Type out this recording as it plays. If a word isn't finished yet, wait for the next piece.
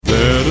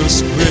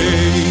us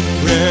break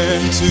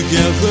bread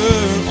together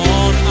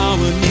on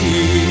our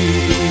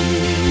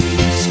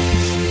knees.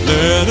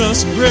 Let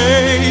us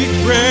break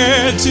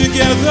bread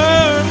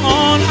together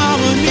on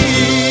our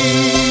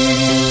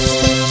knees.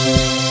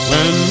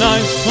 When I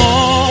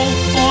fall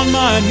on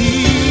my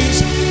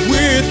knees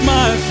with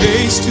my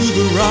face to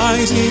the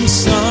rising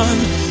sun,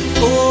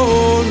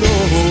 oh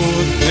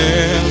Lord,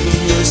 have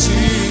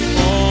mercy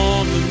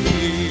on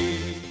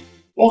me.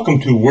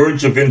 Welcome to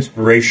Words of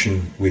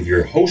Inspiration with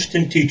your host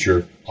and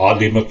teacher,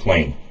 Audley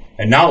McLean.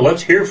 And now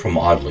let's hear from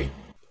Audley.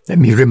 Let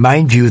me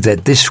remind you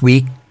that this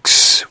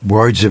week's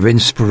Words of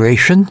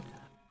Inspiration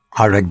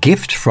are a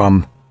gift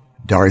from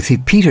Dorothy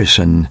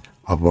Peterson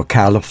of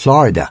Ocala,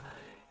 Florida.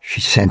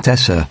 She sent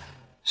us a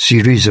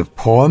series of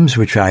poems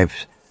which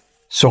I've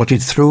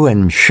sorted through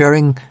and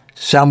sharing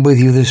some with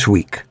you this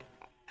week,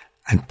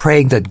 and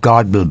praying that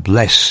God will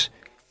bless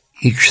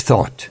each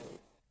thought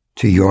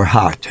to your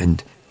heart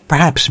and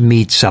perhaps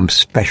meet some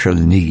special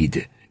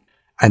need.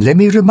 And let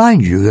me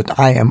remind you that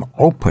I am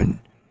open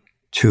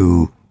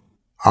to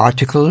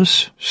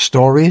articles,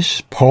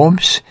 stories,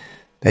 poems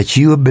that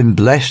you have been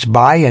blessed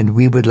by and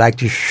we would like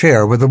to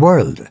share with the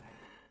world.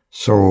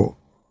 So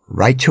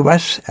write to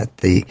us at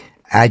the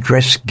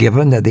address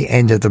given at the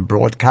end of the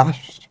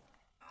broadcast,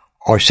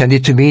 or send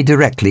it to me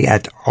directly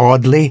at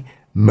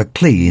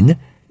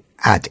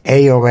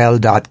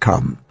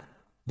audleymclean@aol.com.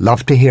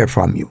 Love to hear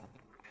from you.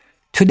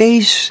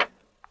 Today's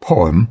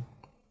poem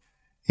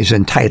is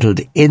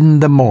entitled In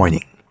the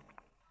Morning.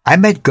 I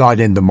met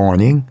God in the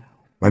morning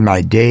when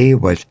my day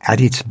was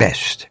at its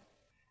best,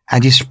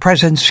 and His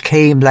presence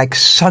came like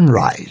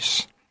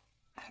sunrise,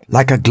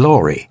 like a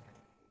glory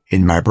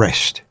in my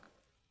breast.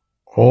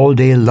 All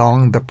day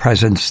long the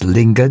presence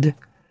lingered,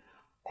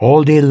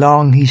 all day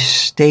long He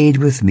stayed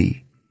with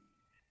me,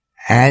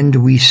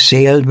 and we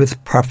sailed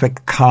with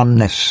perfect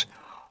calmness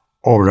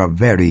over a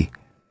very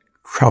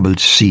troubled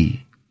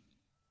sea.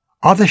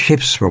 Other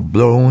ships were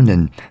blown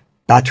and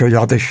battered,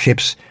 other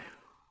ships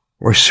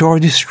were sore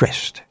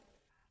distressed,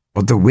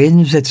 but the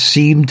winds that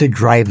seemed to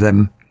drive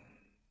them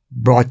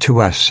brought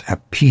to us a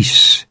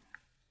peace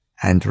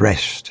and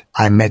rest.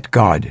 I met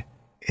God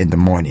in the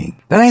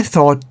morning. Then I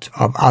thought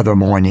of other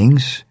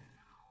mornings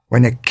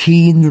when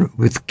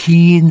with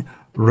keen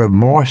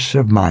remorse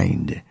of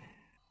mind,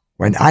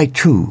 when I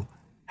too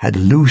had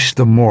loosed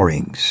the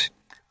moorings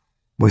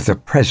with the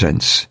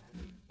presence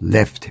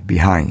left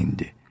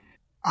behind.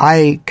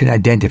 I can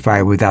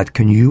identify with that,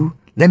 can you?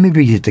 Let me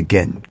read it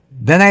again.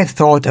 Then I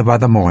thought of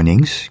other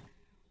mornings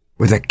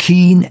with a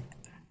keen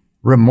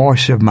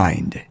remorse of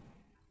mind,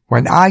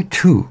 when I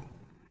too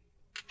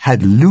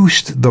had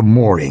loosed the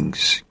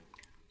moorings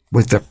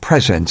with the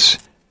presence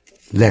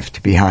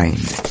left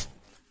behind.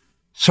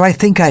 So I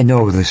think I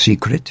know the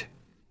secret,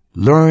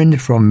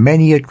 learned from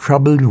many a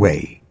troubled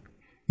way.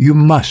 You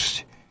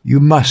must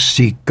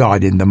seek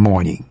God in the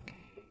morning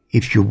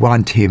if you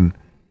want Him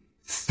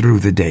through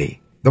the day.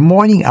 The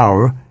morning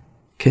hour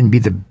can be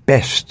the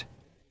best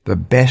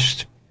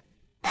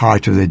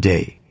part of the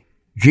day.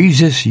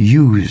 Jesus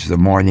used the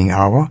morning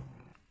hour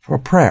for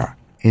prayer.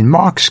 In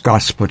Mark's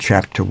Gospel,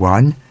 chapter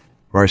 1,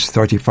 verse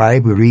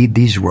 35, we read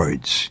these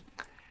words,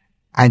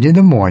 "And in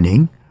the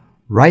morning,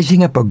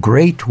 rising up a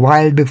great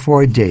while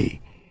before day,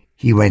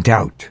 He went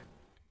out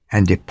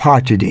and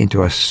departed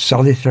into a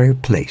solitary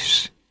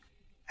place,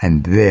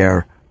 and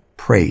there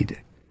prayed."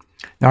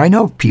 Now I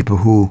know people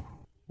who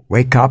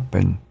wake up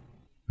and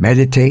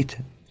meditate,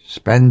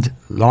 spend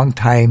long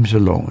times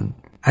alone,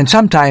 and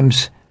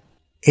sometimes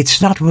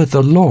it's not with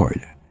the Lord.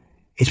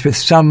 It's with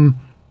some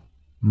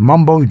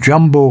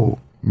mumbo-jumbo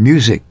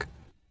music,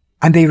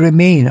 and they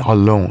remain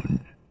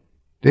alone.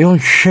 They don't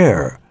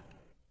share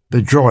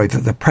the joy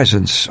that the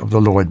presence of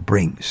the Lord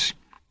brings.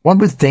 One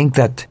would think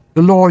that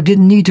the Lord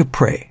didn't need to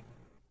pray,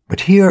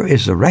 but here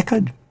is the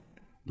record.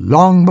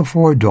 Long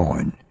before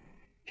dawn,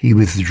 He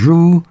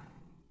withdrew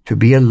to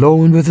be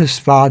alone with His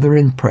Father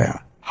in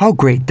prayer. How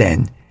great,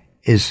 then,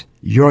 is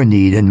your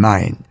need and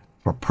mine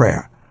for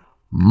prayer.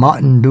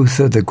 Martin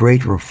Luther, the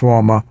great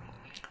reformer,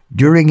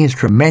 during his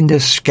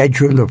tremendous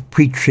schedule of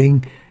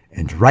preaching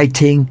and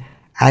writing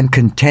and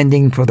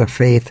contending for the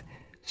faith,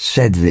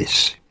 said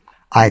this,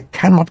 "I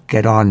cannot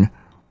get on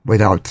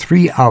without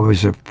 3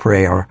 hours of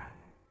prayer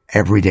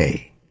every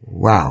day."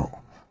 Wow!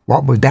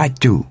 What would that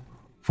do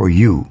for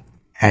you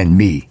and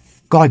me?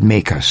 God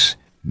make us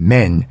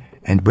men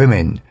and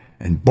women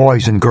and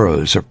boys and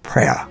girls of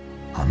prayer.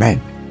 Amen.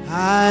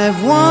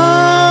 I've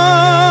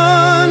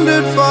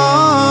wandered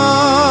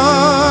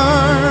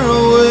far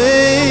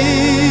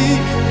away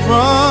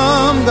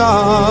from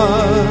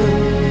God.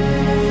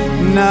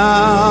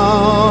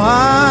 Now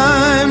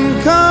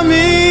I'm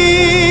coming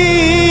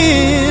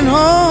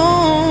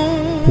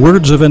home.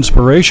 Words of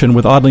Inspiration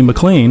with Audley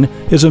McLean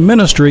is a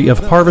ministry of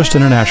Harvest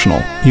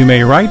International. You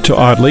may write to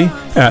Audley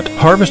at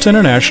Harvest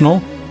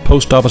International,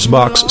 Post Office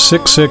Box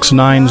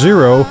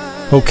 6690,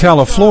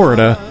 Ocala,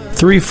 Florida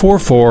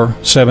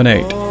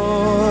 34478.